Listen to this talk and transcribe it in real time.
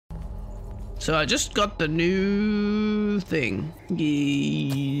So I just got the new thing.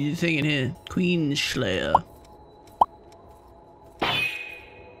 Thing in here. Queen Slayer.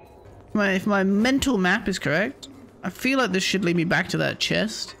 If my mental map is correct, I feel like this should lead me back to that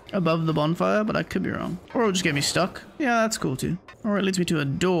chest above the bonfire, but I could be wrong. Or it'll just get me stuck. Yeah, that's cool too. Or it leads me to a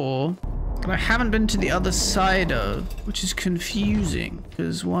door that I haven't been to the other side of, which is confusing.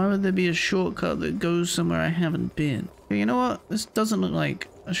 Because why would there be a shortcut that goes somewhere I haven't been? Okay, you know what? This doesn't look like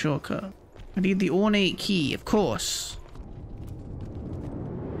a shortcut. I need the ornate key, of course.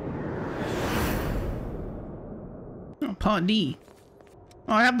 Oh, part D.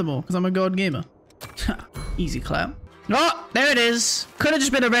 Oh, I have them all because I'm a god gamer. Easy clap. Oh, there it is. Could have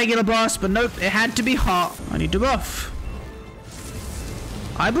just been a regular boss, but nope, it had to be hot. I need to buff.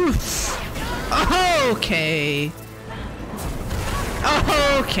 I boof. Oh, okay.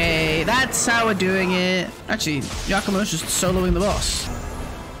 Oh, okay. That's how we're doing it. Actually, Yakumo's just soloing the boss.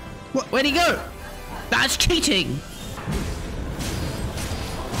 What? Where'd he go? That's cheating.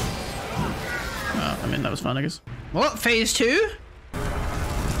 Oh, I mean, that was fun, I guess. What? Phase 2?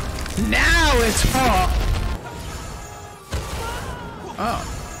 Now it's hot.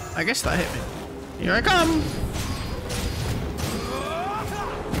 Oh, I guess that hit me. Here I come.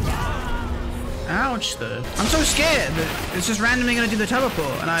 Ouch, though. I'm so scared that it's just randomly gonna do the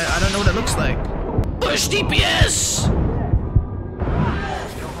teleport, and I don't know what it looks like. Push DPS!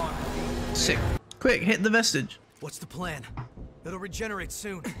 Sick. Quick, hit the vestige. What's the plan? It'll regenerate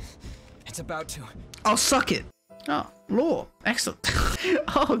soon. It's about to. I'll suck it. Oh, lore. Excellent.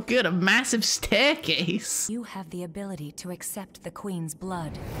 Oh, good. A massive staircase. You have the ability to accept the Queen's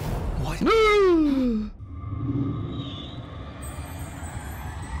blood. What?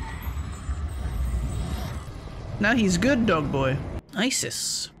 Now he's good, dog boy.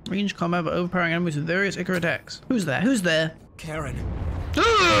 Isis. Range combat by overpowering enemies with various Icar attacks. Who's that? Who's there? Karen.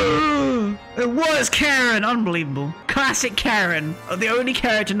 It was Karen. Unbelievable. Classic Karen. The only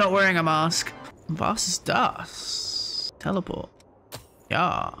character not wearing a mask. Vastus Das. Teleport.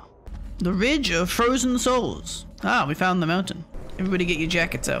 Yeah. The Ridge of Frozen Souls. Ah, we found the mountain. Everybody get your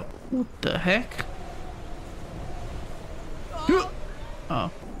jackets out. What the heck?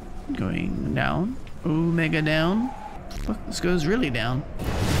 Oh. Going down. Omega down. Fuck, this goes really down.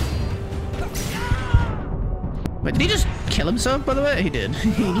 Wait, did he just kill himself, by the way? He did.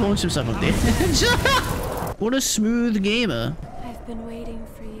 He launched himself up there. What a smooth gamer. I've been waiting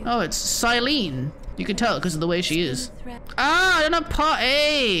for you. Oh, it's Silene. You can tell because of the way she is. Ah, I don't know part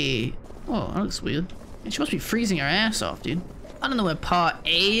A. Oh, that looks weird. She must be freezing her ass off, dude. I don't know where part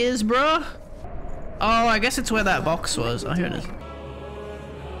A is, bruh. Oh, I guess it's where that box was. Oh, here it is.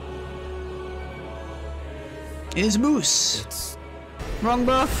 Is Moose. Wrong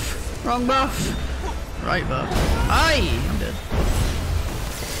buff. Wrong buff. Right buff. Aye! I'm dead.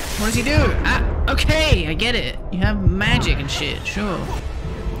 What does he do? Ah, okay, I get it. You have magic and shit, sure.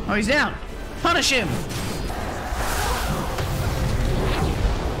 Oh, he's down. Punish him!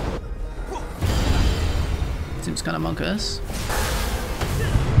 Seems kind of monk-us.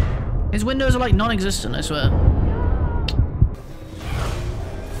 His windows are like non-existent, I swear.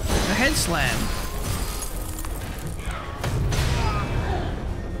 A head slam.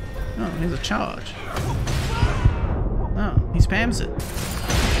 Oh, here's a charge. Oh, he spams it.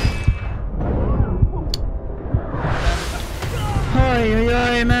 Oi, oi,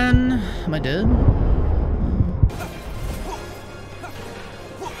 oi, man. Am I dead?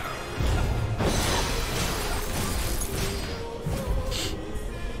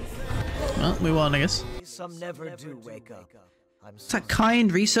 Well, we won, I guess. Some never do wake up. It's a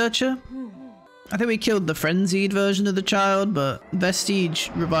kind researcher. I think we killed the frenzied version of the child, but Vestige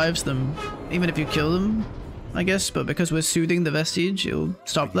revives them, even if you kill them, I guess. But because we're soothing the Vestige, it'll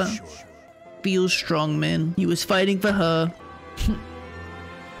stop that. Sure. Feels strong, man. He was fighting for her.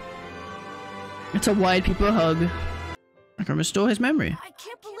 It's a white people hug. I can restore his memory. I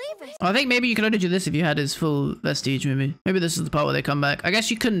can't believe it. Oh, I think maybe you could only do this if you had his full Vestige, maybe. Maybe this is the part where they come back. I guess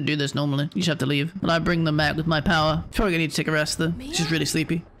you couldn't do this normally. You just have to leave. But I bring them back with my power. Probably gonna need to take a rest though. She's really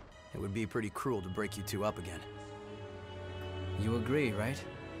sleepy. It would be pretty cruel to break you two up again. You agree, right?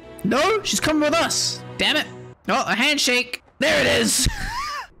 No, she's coming with us. Damn it. Oh, a handshake. There it is.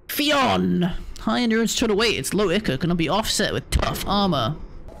 Fionn. High endurance total weight. It's low Icar. Can be offset with tough armor.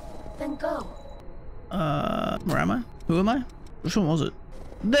 Then go. Where am I? Who am I? Which one was it?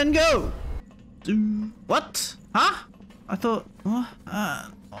 Then go. What? Huh? I thought. What?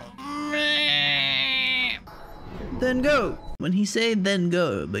 Then go. When he say then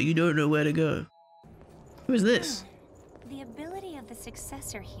go, but you don't know where to go. Who is this? The ability of the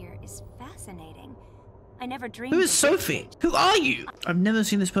successor here is fascinating. I never dreamed. Who is Sophie? Who are you? I've never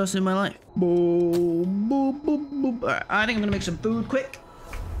seen this person in my life. Boom, boom, boom, boom. Alright, I think I'm gonna make some food quick.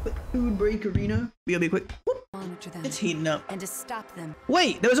 Quick food break arena. Be quick. Whoop. It's heating up. And to stop them.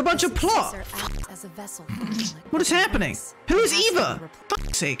 Wait, there was a bunch of plot. As a vessel What is happening? Who is Eva?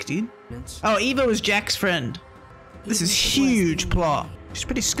 Fuck's sake, dude. Oh, Eva was Jack's friend. This is huge plot. She's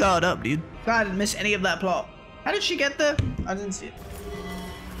pretty scarred up, dude. I didn't miss any of that plot. How did she get there? I didn't see it.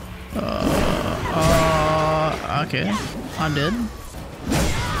 Okay. I'm dead.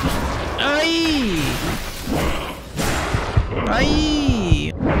 Aye!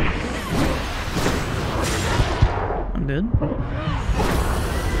 Aye! I'm dead.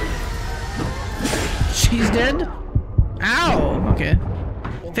 She's dead? Ow! Okay.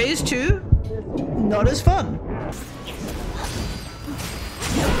 Phase 2? Not as fun.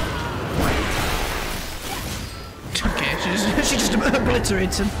 Okay, she just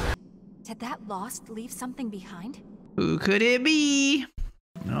obliterates him. Did that lost leave something behind? Who could it be?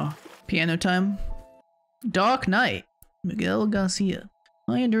 Oh, piano time. Dark Knight. Miguel Garcia.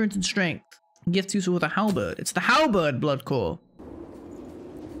 High endurance and strength. Gifts useful with a halberd. It's the halberd blood core.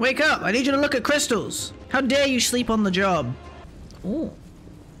 Wake up! I need you to look at crystals. How dare you sleep on the job? Ooh.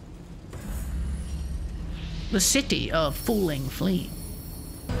 The city of Falling Flame.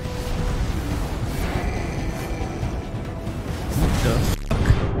 What the fuck?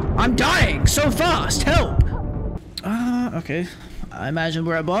 I'm dying so fast! Help! Okay. I imagine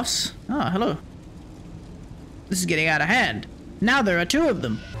we're a boss. Ah, hello. This is getting out of hand. Now there are 2 of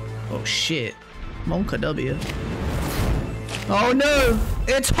them. Oh shit. Monka W. Oh no!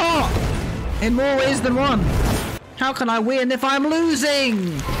 It's hot! In more ways than one. How can I win if I'm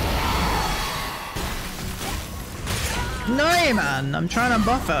losing? No, man. I'm trying to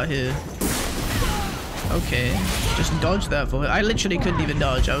buff out here. Okay. Just dodge that for her. I literally couldn't even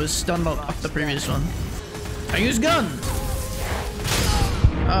dodge. I was stunned off the previous one. I use gun!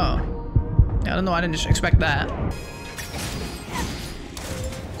 Oh. I don't know. I didn't expect that.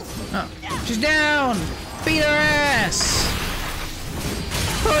 Oh. She's down! Beat her ass!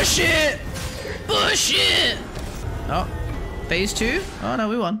 Push it! Push it! Oh. Phase 2? Oh no,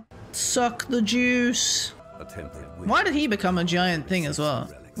 we won. Suck the juice. Why did he become a giant thing as well?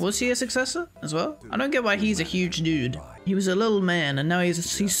 Was he a successor as well? I don't get why he's a huge dude. He was a little man and now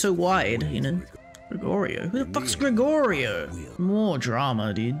he's so wide, you know? Gregorio? Who the fuck's Gregorio? More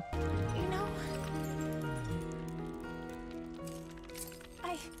drama, dude. You know,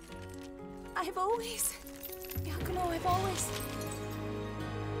 I've always... Yakuno, I've always...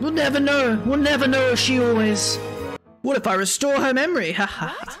 We'll never know. We'll never know if she always... What if I restore her memory?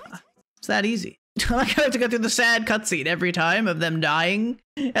 Haha. It's that easy. I like how I have to go through the sad cutscene every time of them dying.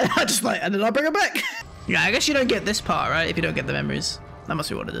 And I just like, and then I'll bring her back. Yeah, I guess you don't get this part, right? If you don't get the memories. That must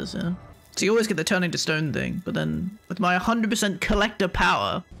be what it is, yeah. So you always get the turning to stone thing, but then with my 100% collector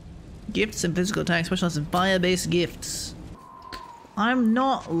power, gifts and physical attacks specialize in fire-based gifts. I'm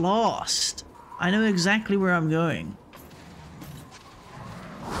not lost. I know exactly where I'm going.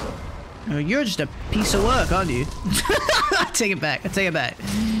 Oh, you're just a piece of work, aren't you? I take it back. I take it back.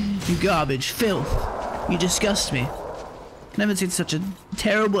 You garbage, filth. You disgust me. Never seen such a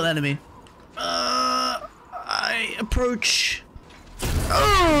terrible enemy. I approach.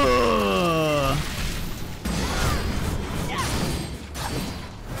 Oh!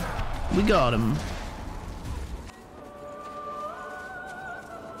 We got him.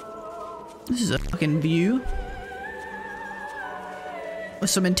 This is a fucking view. With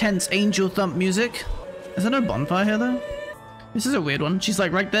some intense angel thump music. Is there no bonfire here though? This is a weird one. She's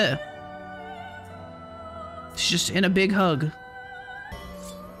like right there. She's just in a big hug.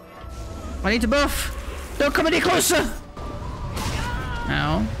 I need to buff. Don't come any closer.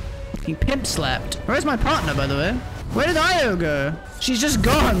 Ow. Fucking pimp slapped. Where's my partner, by the way? Where did Io go? She's just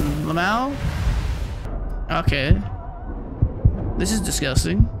gone, Lamau. Okay. This is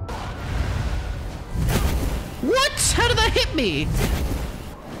disgusting. What? How did that hit me?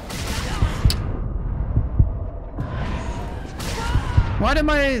 Why did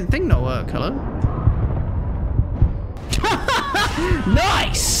my thing not work? Hello?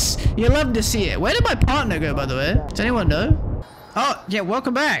 Nice! You love to see it. Where did my partner go, by the way? Does anyone know? Oh, yeah,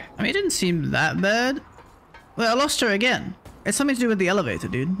 welcome back. I mean, it didn't seem that bad. Well, I lost her again. It's something to do with the elevator,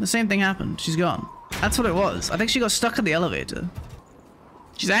 dude. The same thing happened. She's gone. That's what it was. I think she got stuck in the elevator.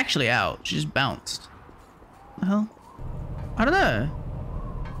 She's actually out. She just bounced. The hell? I don't know.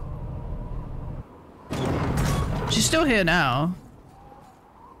 She's still here now.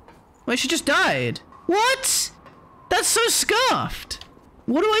 Wait, she just died. What? That's so scuffed.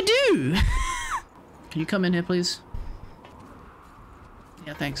 What do I do? Can you come in here, please?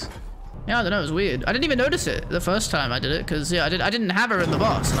 Yeah, thanks. Yeah, I don't know, it was weird. I didn't even notice it the first time I did it, because yeah, I didn't have her in the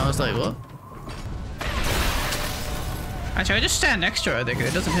boss, and I was like, what? Actually, I just stand next to her, I think,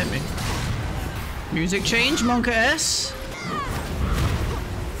 it doesn't hit me. Music change, Monka S.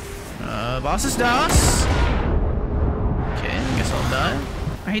 Boss is DOS. Okay, I guess I'll die.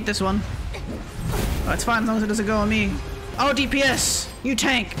 I hate this one. Oh, it's fine as long as it doesn't go on me. Oh, DPS! You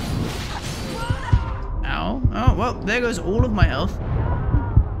tank! Ow. Oh, well, there goes all of my health.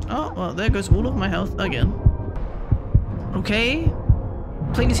 Oh, well, there goes all of my health again. Okay.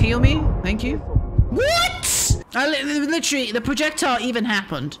 Please heal me. Thank you. What? Literally, the projectile even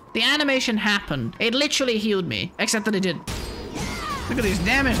happened. The animation happened. It literally healed me. Except that it didn't. Look at these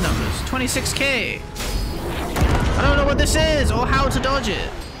damage numbers. 26k. I don't know what this is or how to dodge it.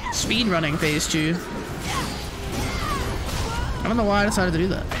 Speedrunning phase 2. I don't know why I decided to do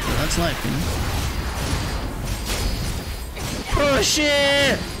that. But that's life, you know? Push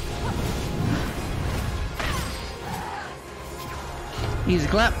it! Easy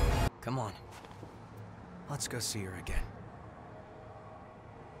clap. Come on. Let's go see her again.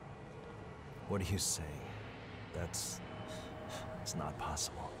 What do you say? It's not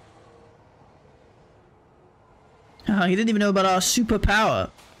possible. Oh, he didn't even know about our superpower.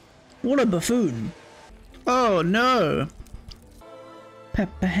 What a buffoon. Oh no.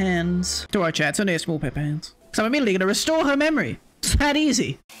 Pepper hands. Don't worry, chat, it's only a small pepper hands. So I'm immediately gonna restore her memory. It's that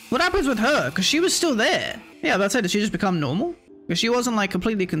easy. What happens with her? Because she was still there. Yeah, that's it. Did she just become normal? Because she wasn't like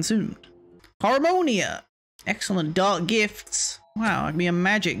completely consumed. Harmonia. Excellent dark gifts. Wow, I can be a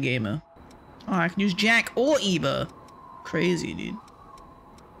magic gamer. Oh, I can use Jack or Eva. Crazy, dude.